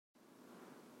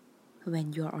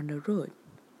When you're on the road,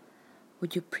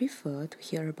 would you prefer to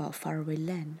hear about faraway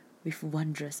land with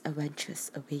wondrous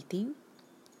adventures awaiting?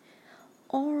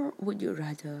 Or would you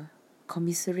rather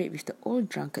commiserate with the old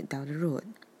drunkard down the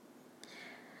road?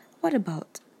 What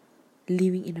about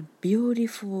living in a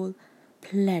beautiful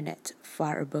planet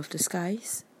far above the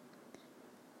skies?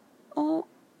 Or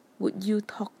would you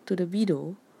talk to the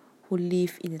widow who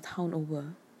live in a town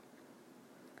over?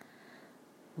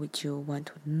 Would you want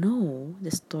to know the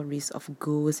stories of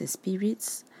ghosts and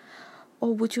spirits?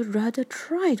 Or would you rather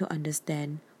try to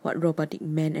understand what robotic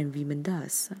men and women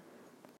does?